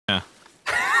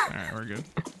Alright, we're good.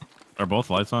 Are both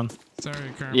lights on? Sorry,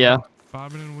 Carmen. Yeah.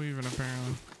 Bobbing and weaving,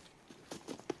 apparently.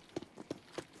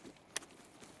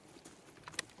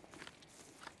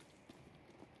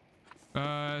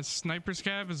 Sniper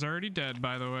Scav is already dead,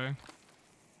 by the way.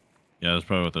 Yeah, that's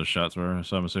probably what those shots were.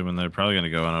 So I'm assuming they're probably going to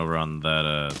go on over on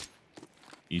that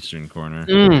eastern corner,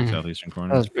 southeastern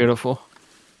corner. That was beautiful.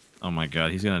 Oh my god,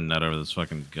 he's going to nut over this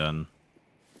fucking gun.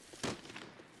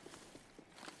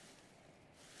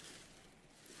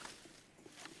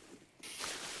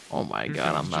 Oh my Here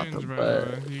god, comes I'm not Ginge, the by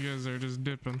best. way. You guys are just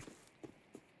dipping.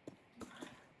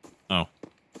 Oh.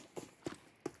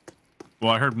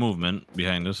 Well, I heard movement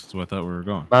behind us, so I thought we were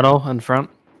going. Metal in front.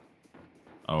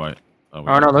 Oh, wait. Oh,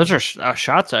 Oh no, those are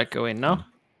shots echoing. No,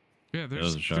 Yeah, those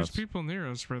are there's shots. people near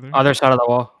us, brother. other side of the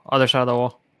wall. Other side of the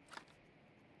wall.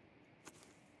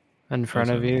 In front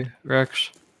of Okay. you,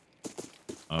 Rex.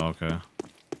 Oh, okay.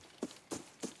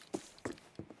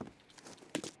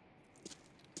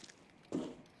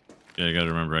 Yeah, you gotta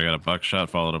remember, I got a buckshot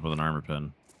followed up with an armor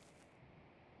pen.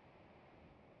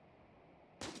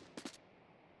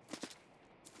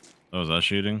 Oh, was that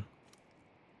shooting?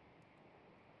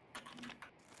 I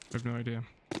have no idea.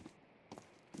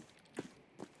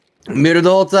 Muted the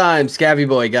whole time. Scabby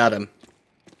boy got him.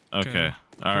 Okay.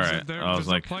 All right. I was there's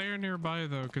like, a player nearby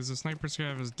though, because the sniper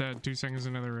scav is dead. 2 seconds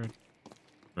into the raid.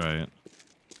 right.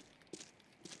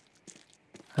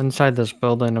 Inside this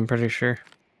building, I'm pretty sure.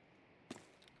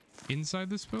 Inside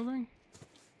this building?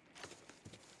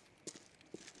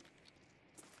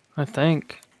 I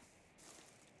think.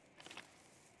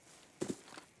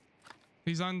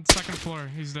 He's on 2nd floor.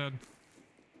 He's dead.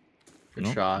 Good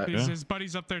Nope. shot. Okay. His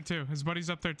buddy's up there too. His buddy's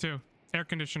up there too. Air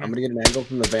conditioner. I'm gonna get an angle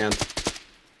from the van.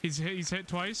 He's hit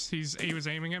twice. He was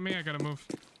aiming at me. I gotta move.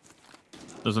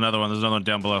 There's another one. There's another one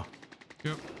down below.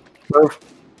 Yep. Move.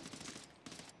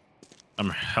 I'm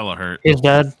hella hurt. He's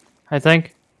dead. I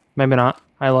think. Maybe not.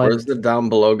 I like. Where's the down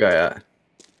below guy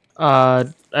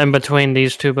at? In between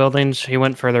these two buildings, he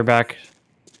went further back.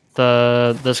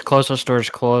 This closest door's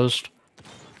closed.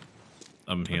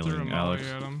 I'm I threw a healing, molly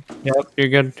Alex. at him. Yep, you're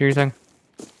good. Do your thing.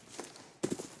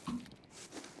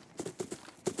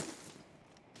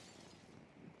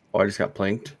 Oh, I just got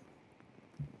planked.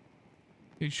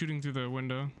 He's shooting through the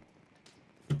window.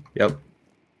 Yep.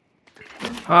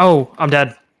 Oh, I'm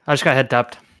dead. I just got head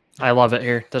tapped. I love it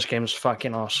here. This game's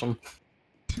fucking awesome.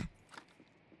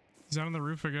 He's out on the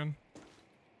roof again.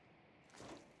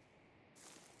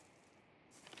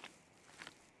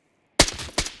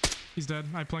 He's dead.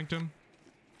 I planked him.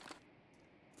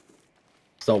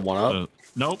 Still one up.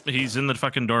 Nope, he's in the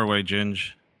fucking doorway,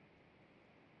 Ginge.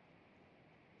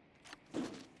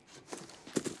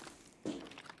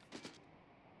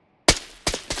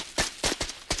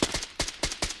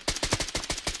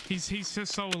 He's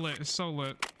so lit. It's so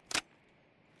lit.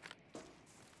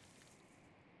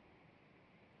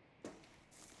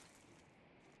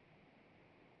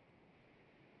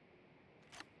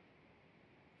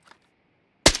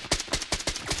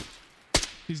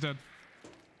 He's dead.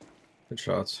 Good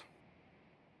shots.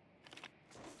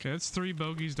 Okay, it's 3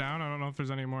 bogeys down. I don't know if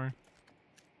there's any more.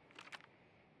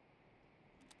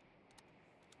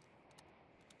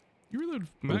 You reload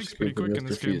I'm mags just pretty gonna quick in Mr.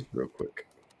 this Fuse game. real quick.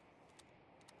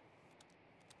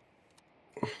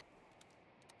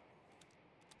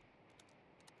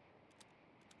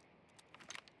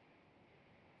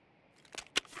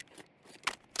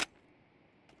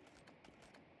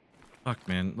 Fuck,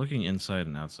 man. Looking inside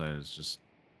and outside is just...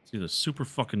 It's either super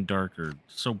fucking dark or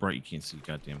so bright you can't see the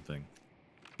goddamn thing.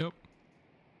 Yep.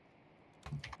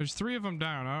 There's 3 of them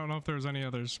down. I don't know if there's any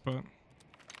others, but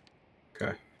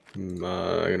Okay. I'm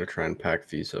gonna try and pack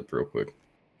these up real quick.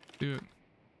 do it.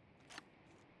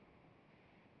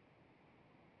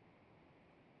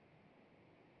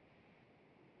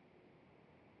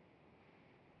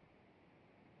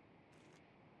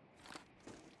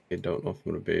 I don't know if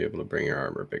I'm gonna be able to bring your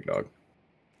armor, big dog.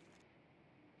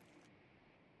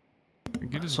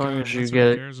 Get his As long gun, as you that's what he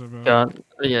get cares about. gun.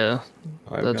 Yeah.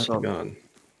 I've That's got all. the gun.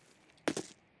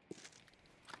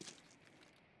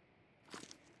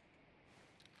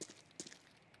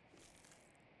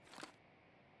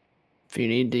 If you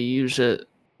need to use it,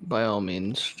 by all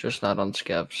means, just not on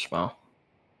Scav's smile.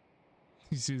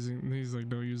 He's like,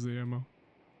 don't use the ammo.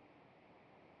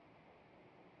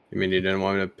 You mean you didn't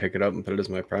want me to pick it up and put it as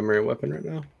my primary weapon right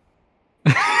now?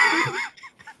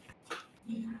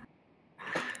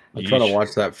 I'm trying to Yeesh.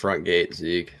 watch that front gate,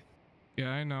 Zeke. Yeah,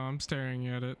 I know. I'm staring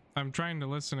at it. I'm trying to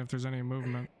listen if there's any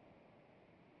movement.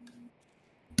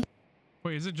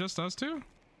 Wait, is it just us two?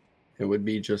 It would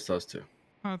be just us two.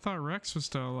 Oh, I thought Rex was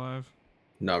still alive.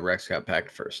 No, Rex got packed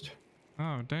first.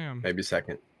 Oh, damn. Maybe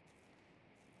second.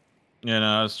 Yeah, no,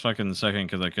 I was fucking second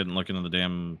because I couldn't look into the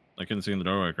damn. I couldn't see in the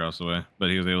doorway across the way, but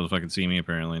he was able to fucking see me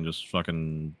apparently and just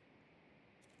fucking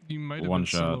You might have one been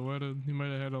shot. silhouetted. You might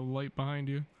have had a light behind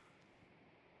you.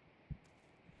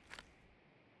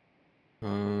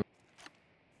 Uh,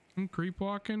 I'm creep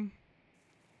walking.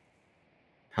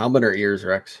 helmet or ears,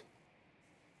 Rex?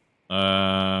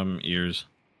 Ears.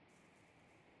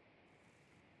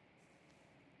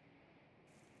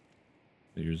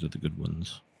 The ears are the good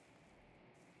ones.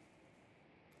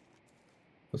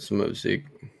 What's the move, Zeke?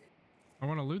 I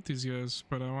want to loot these guys,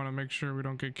 but I want to make sure we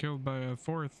don't get killed by a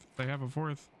fourth. They have a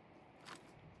fourth.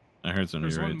 I heard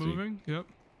somebody There's one right. moving. Yep.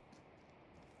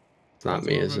 It's not One's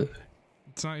me, is moving. it?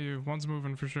 It's not you. One's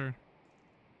moving for sure.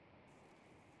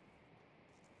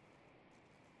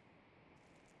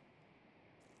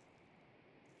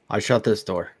 I shut this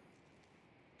door.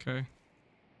 Okay.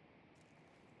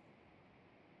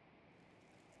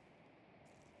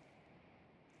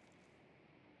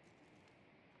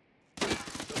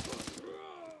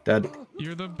 Dead.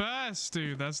 You're the best,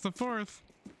 dude. That's the fourth.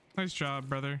 Nice job,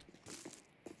 brother.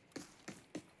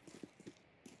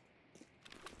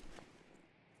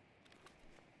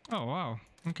 Oh, wow.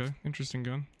 Okay. Interesting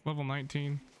gun. Level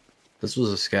 19. This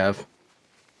was a scav.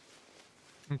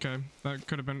 Okay. That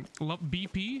could have been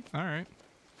BP. All right.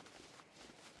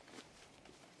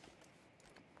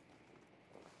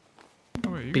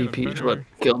 Oh, wait. You got a BP is what better,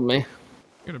 killed me. you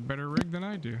got a better rig than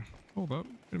I do. Hold up.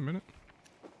 Wait a minute.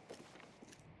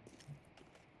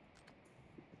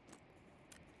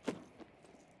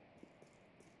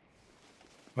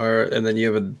 Alright, and then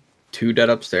you have two dead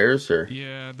upstairs, or?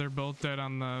 Yeah, they're both dead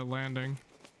on the landing.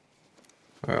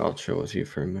 Alright, I'll chill with you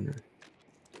for a minute.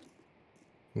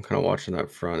 I'm kind of watching that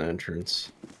front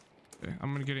entrance. Okay,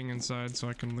 I'm gonna getting inside so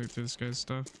I can loot this guy's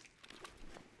stuff.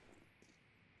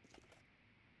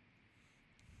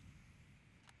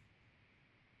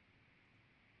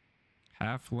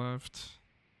 Half left.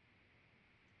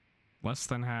 Less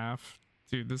than half.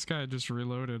 Dude, this guy just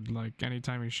reloaded like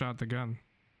anytime he shot the gun.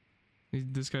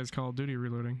 This guy's Call of Duty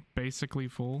reloading. Basically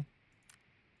full.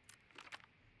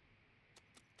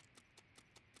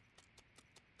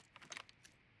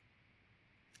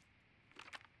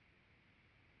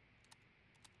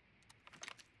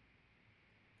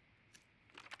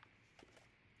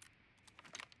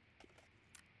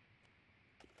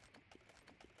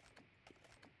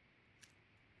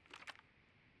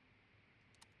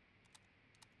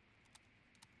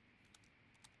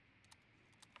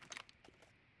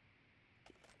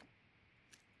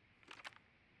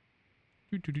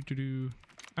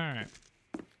 Alright.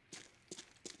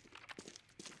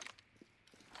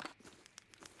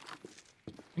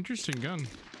 Interesting gun.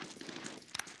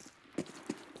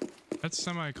 That's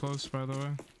semi-close, by the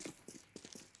way.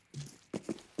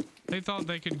 They thought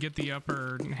they could get the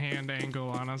upper hand angle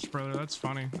on us, brother. That's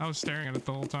funny. I was staring at it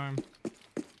the whole time.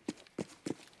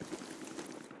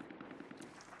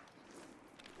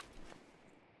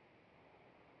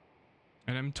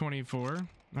 An M24.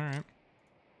 Alright.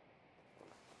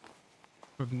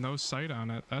 With no sight on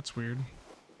it. That's weird.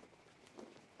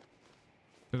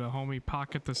 Did a homie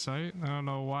pocket the sight? I don't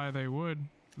know why they would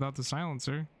without the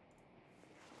silencer.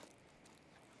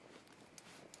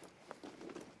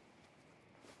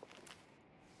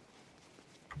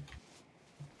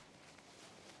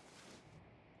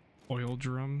 Oil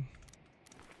drum.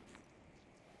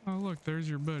 Oh look, there's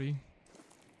your buddy.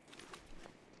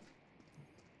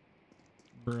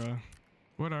 Bruh.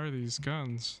 What are these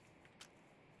guns?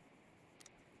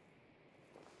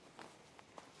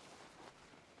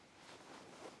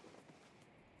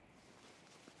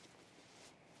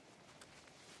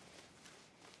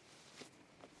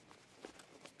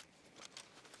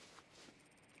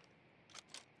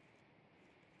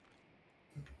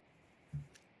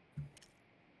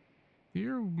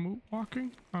 You're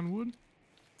walking on wood?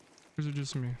 Or is it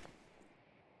just me?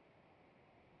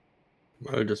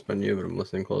 Might have just been you, but I'm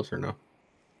listening closer now.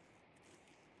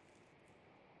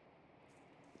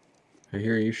 I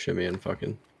hear you shimmying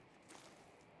fucking.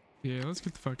 Yeah, let's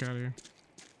get the fuck out of here.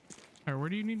 Alright, where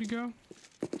do you need to go?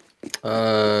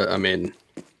 I mean,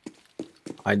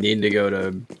 I need to go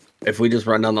to... If we just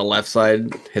run down the left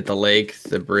side, hit the lake,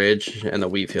 the bridge, and the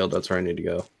wheat field, that's where I need to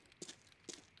go.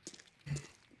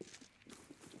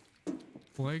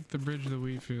 Lake, the bridge, the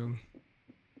wheat field.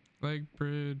 Lake,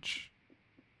 bridge.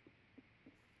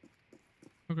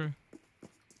 Okay.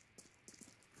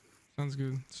 Sounds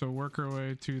good. So work our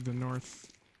way to the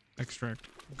north extract.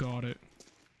 Got it.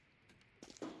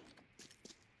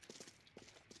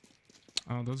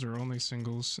 Oh, those are only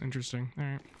singles. Interesting.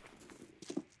 Alright.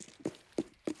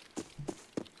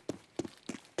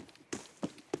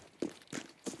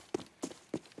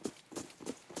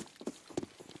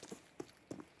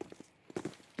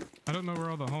 I don't know where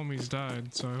all the homies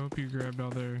died, so I hope you grabbed all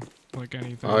their, like,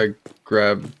 anything. I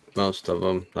grabbed most of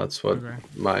them. That's what Okay.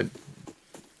 my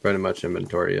pretty much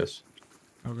inventory is.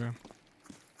 Okay.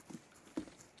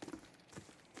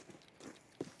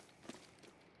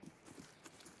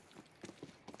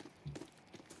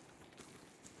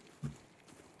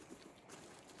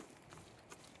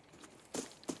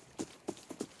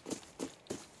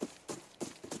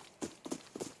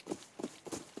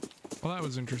 Well, that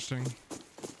was interesting.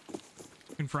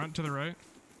 In front to the right.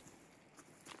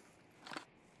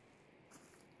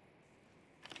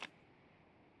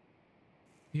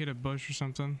 He hit a bush or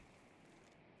something.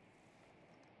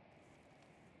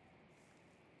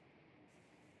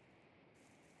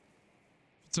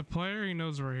 If it's a player, he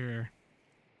knows we're here.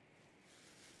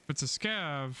 If it's a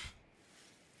scav,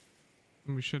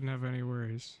 then we shouldn't have any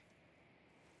worries.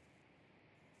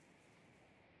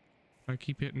 I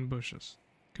keep hitting bushes.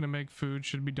 Gonna make food,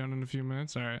 should be done in a few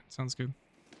minutes. Alright, sounds good.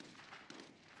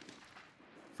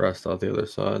 Frost out the other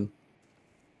side.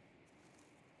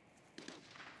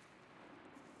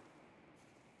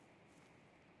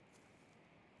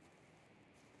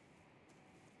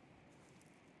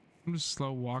 I'm just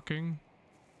slow walking.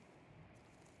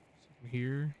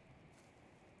 Here.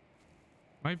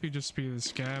 Might be just be the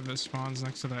scav that spawns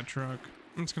next to that truck.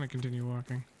 I'm just gonna continue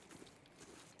walking.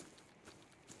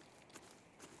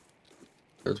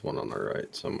 There's one on the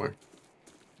right somewhere.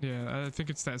 Yeah, I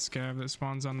think it's that scav that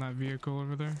spawns on that vehicle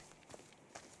over there.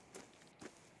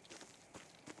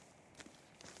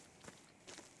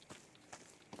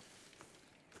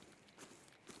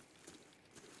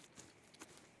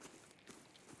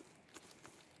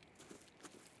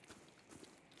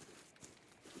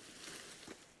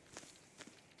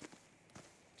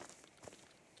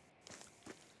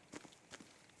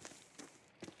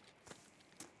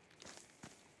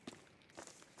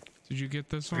 Did you get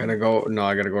this I one? gotta go. No,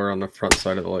 I gotta go around the front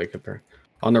side of the lake up there.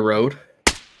 On the road.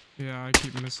 Yeah, I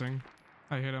keep missing.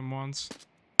 I hit him once.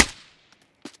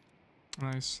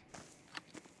 Nice.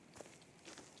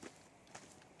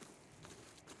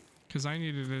 Because I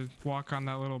needed to walk on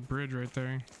that little bridge right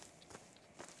there.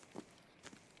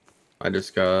 I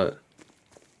just got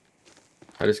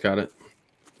it.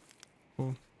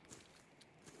 Cool.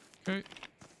 Okay.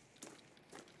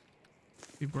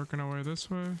 Keep working our way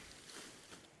this way.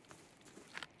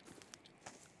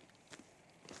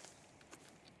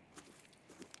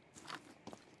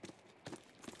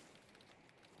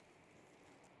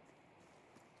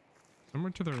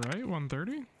 Somewhere to the right,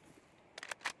 130?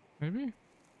 Maybe?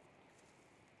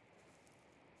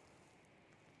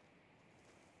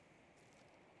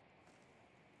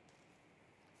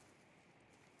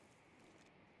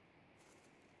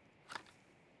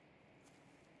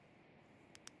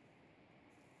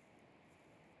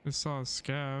 I saw a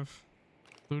scav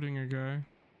looting a guy.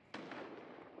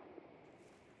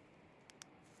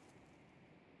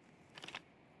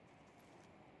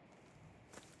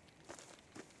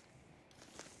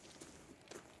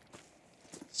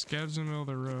 Scav's in the middle of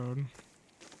the road.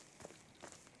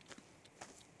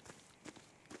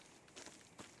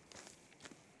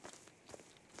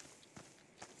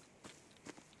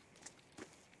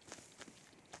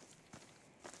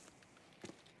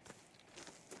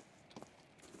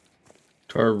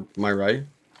 Toward my right.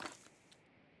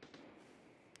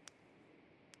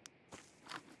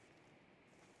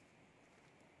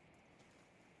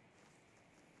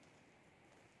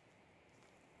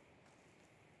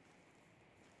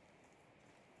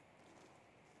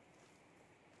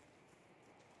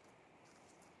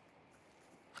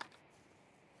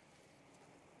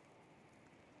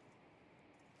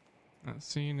 Not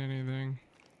seeing anything.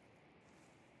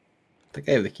 I think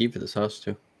I have the key for this house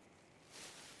too.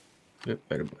 Yep,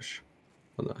 by the bush.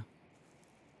 Hold on.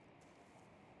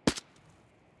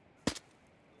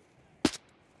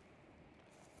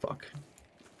 Fuck.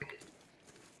 Did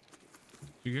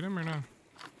you get him or no?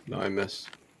 No, I missed.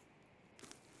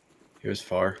 He was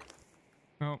far.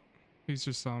 Oh, he's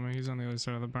just saw me. He's on the other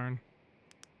side of the barn.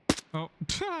 Oh,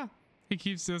 he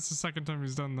keeps. That's the second time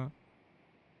he's done that.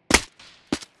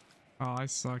 Oh, I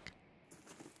suck.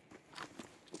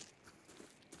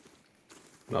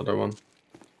 Another one.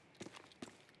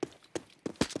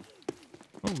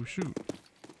 Oh shoot!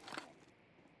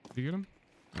 Did you get him?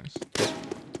 Nice.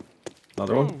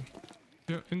 Another Oh, one.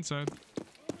 yeah, inside.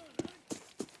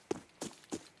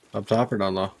 Up top or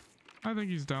down low? I think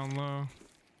he's down low.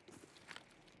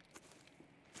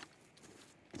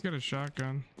 He's got a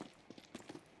shotgun.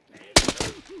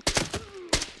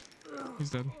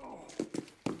 He's dead.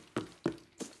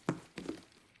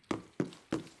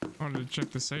 I wanted to check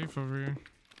the safe over here.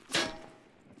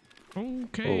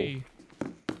 Okay.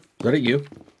 Is that it you?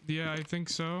 Yeah, I think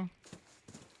so.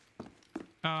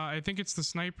 I think it's the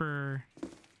sniper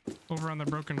over on the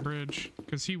broken bridge,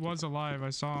 because he was alive. I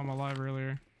saw him alive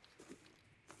earlier.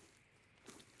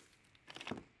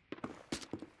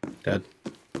 Dead.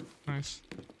 Nice.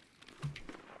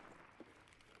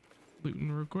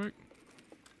 Looting real quick.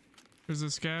 There's a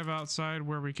scav outside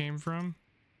where we came from.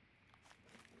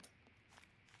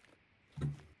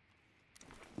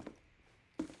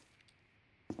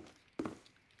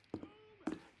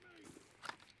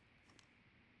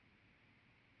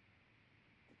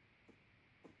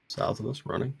 South of us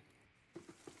running.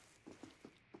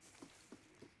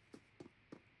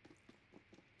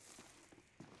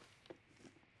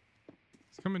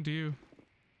 It's coming to you.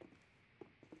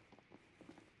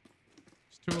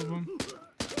 There's 2 of them.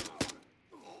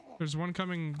 There's one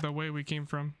coming the way we came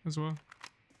from as well.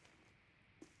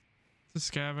 It's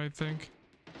a scav, I think.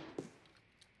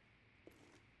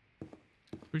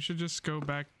 We should just go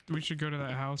back. We should go to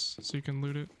that house so you can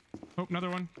loot it. Oh, another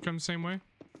one comes same way.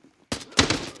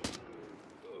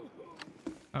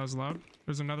 That was loud.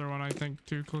 There's another one, I think,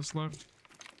 too, close left.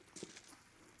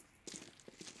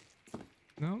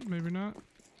 No, maybe not.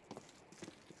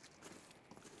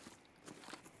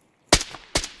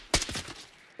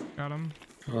 Got him.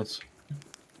 Oh, that's...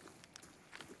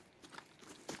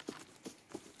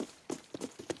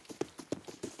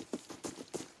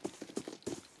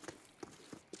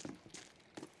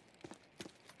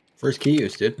 First key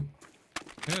use, dude.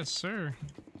 Yes, sir.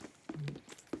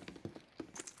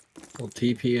 Little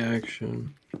TP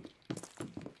action. I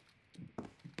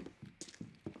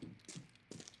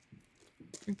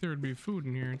think there would be food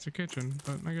in here. It's a kitchen,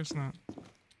 but I guess not.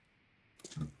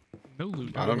 No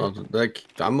loot. I don't know. Like,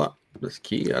 I'm not... This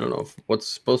key, I don't know what's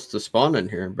supposed to spawn in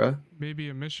here, bro. Maybe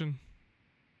a mission.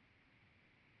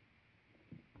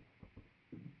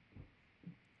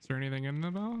 Is there anything in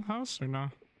the house or no?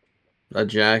 A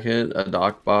jacket, a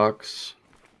dock box,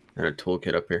 and a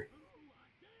toolkit up here.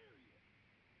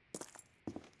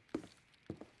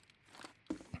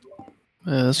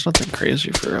 That's nothing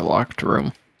crazy for a locked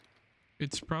room.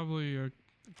 It's probably a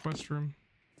quest room.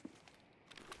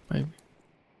 Maybe.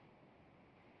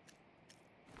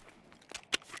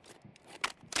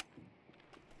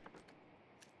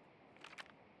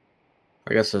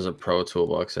 I guess there's a pro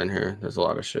toolbox in here. There's a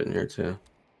lot of shit in here too.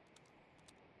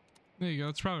 There you go.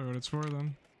 That's probably what it's for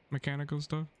then. Mechanical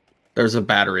stuff. There's a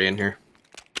battery in here.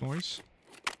 Noise.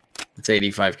 It's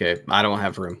 85k. I don't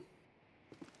have room.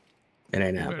 It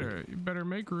ain't happening. You better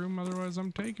make room, otherwise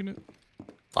I'm taking it.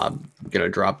 I'm gonna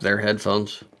drop their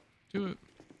headphones. Do it.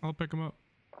 I'll pick them up.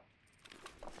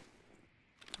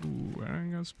 Ooh, I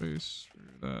ain't got space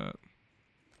for that.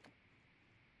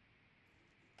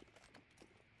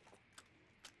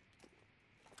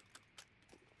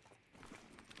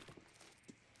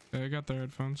 Yeah, I got their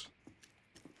headphones.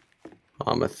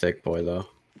 I'm a thick boy though.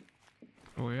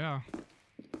 Well, yeah.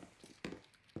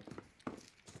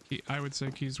 I would say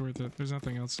key's worth it. There's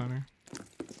nothing else on here.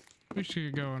 We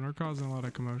should get going. We're causing a lot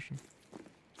of commotion.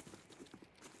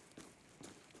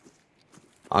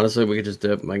 Honestly, we could just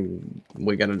dip. Like,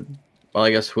 we gotta. Well,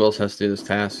 I guess who else has to do this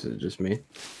task? Is it just me?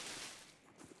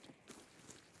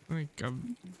 I think a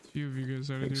few of you guys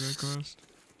had to do that quest.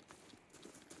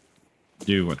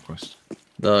 Do what quest?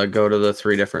 Go to the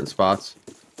 3 different spots.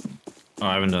 Oh,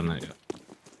 I haven't done that yet.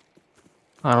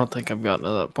 I don't think I've gotten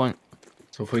to that point.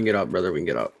 So if we can get up, brother, we can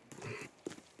get up.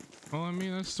 Well, I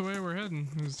mean, that's the way we're heading,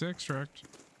 is the extract.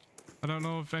 I don't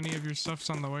know if any of your stuff's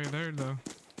on the way there, though.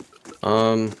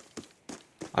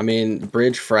 I mean,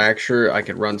 bridge fracture, I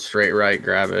could run straight right,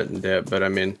 grab it, and dip, but I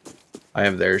mean, I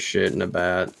have their shit in a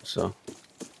bat, so.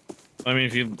 I mean,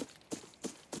 if you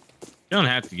don't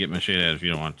have to get my shit out if you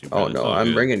don't want to. Oh, no,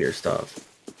 I'm bringing your stuff.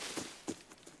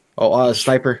 Oh,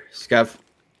 sniper, scav.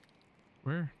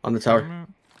 Where? On the Take tower. 'em out.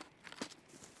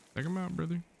 Take 'em out,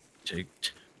 brother. Take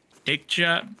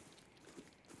shot.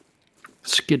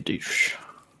 Skadoosh.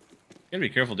 Gotta be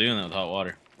careful doing that with hot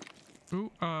water.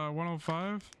 Ooh,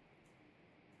 105.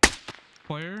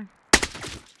 Player.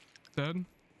 Dead.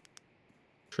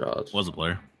 Shots. Was a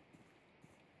player.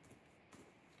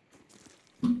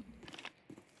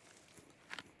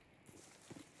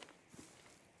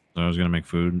 So I was gonna make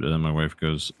food, and then my wife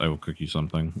goes, "I will cook you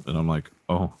something," and I'm like,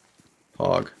 "Oh."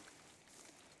 Hog.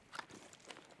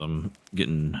 I'm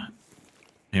getting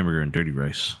hamburger and dirty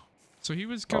rice. So he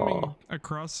was coming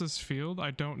across this field.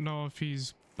 I don't know if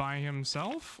he's by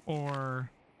himself or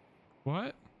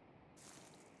what.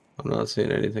 I'm not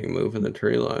seeing anything move in the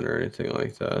tree line or anything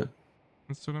like that.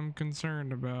 That's what I'm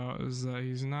concerned about, is that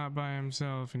he's not by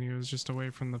himself and he was just away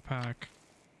from the pack.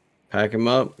 Pack him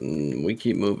up, and we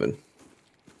keep moving.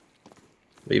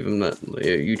 Leave him.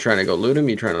 You trying to go loot him?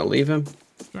 You trying to leave him?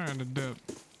 Trying to dip.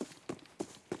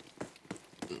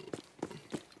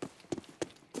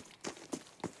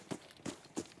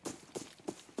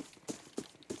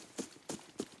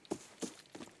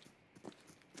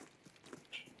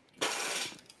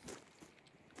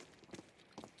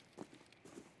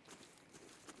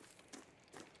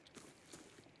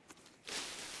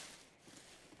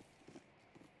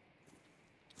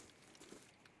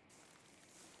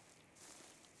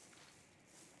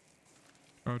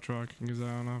 Oh, trucking, because I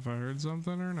don't know if I heard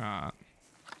something or not.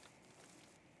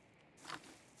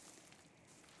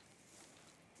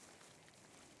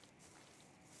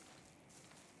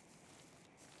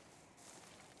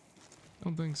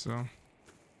 Don't think so.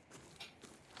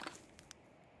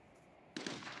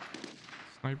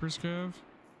 Sniper scav?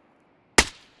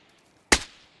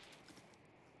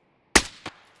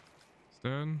 It's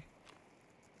dead.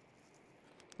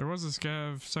 There was a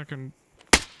scav second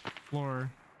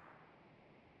floor.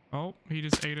 Oh, he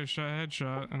just ate a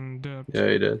headshot and dipped. Yeah,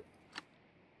 he did.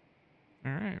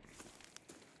 Alright.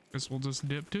 Guess we'll just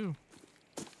dip too.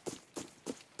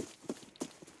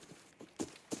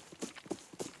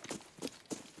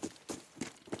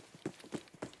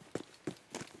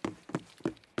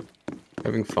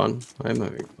 Having fun. I'm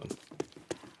having fun.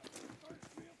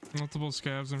 Multiple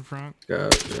scavs in front. Yeah.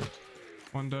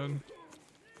 One dead.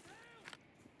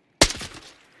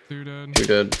 Two dead. 2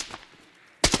 dead.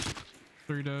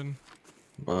 3 dead.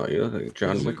 Wow, you look like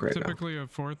John Is Wick it right now. typically a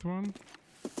fourth one?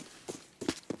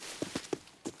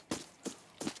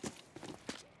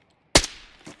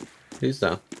 He's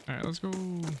down. Alright, let's go.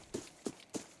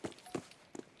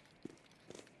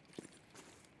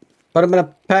 Put him in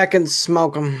a pack and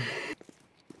smoke him.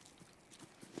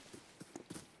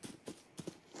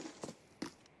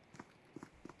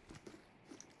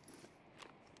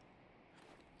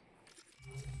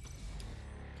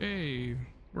 Hey,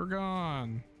 we're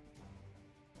gone.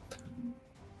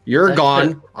 You're That gone.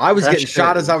 shit- I was that getting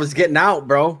shot shit- as I was getting out,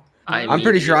 bro. I'm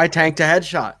pretty sure I tanked a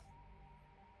headshot.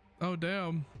 Oh,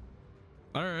 damn.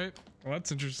 Alright. Well,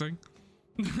 that's interesting.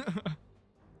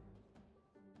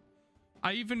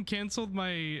 I even canceled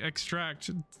my extract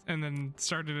and then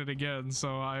started it again,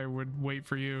 so I would wait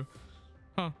for you.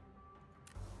 Huh.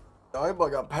 I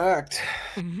got packed.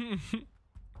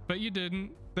 But you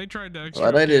didn't. They tried to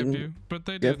But I extract didn't. you, but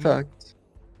they Get didn't. fucked.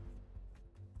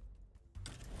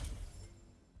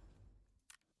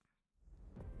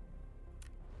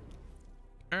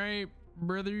 Alright,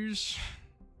 brothers.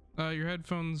 Your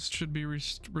headphones should be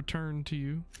returned to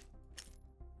you.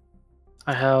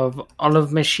 I have all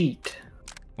of my sheet.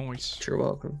 Nice. You're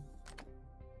welcome.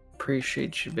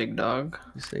 Appreciate you, big dog.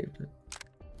 You saved it.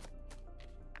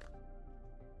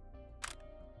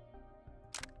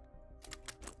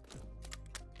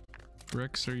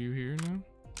 Rex, are you here now?